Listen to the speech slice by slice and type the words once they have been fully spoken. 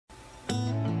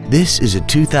This is a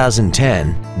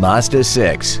 2010 Mazda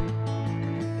 6.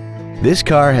 This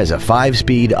car has a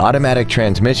 5-speed automatic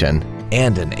transmission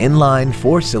and an inline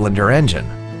 4-cylinder engine.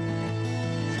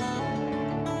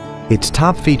 Its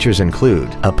top features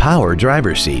include a power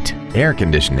driver's seat, air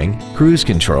conditioning, cruise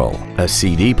control, a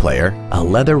CD player, a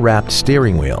leather-wrapped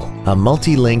steering wheel, a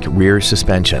multi-link rear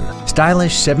suspension,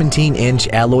 stylish 17-inch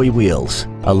alloy wheels,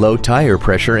 a low tire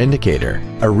pressure indicator,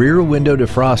 a rear window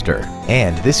defroster,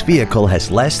 and this vehicle has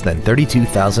less than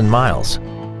 32,000 miles.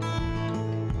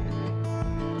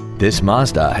 This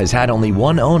Mazda has had only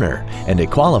one owner and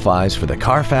it qualifies for the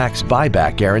Carfax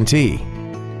buyback guarantee.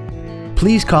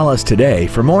 Please call us today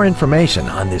for more information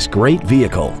on this great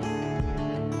vehicle.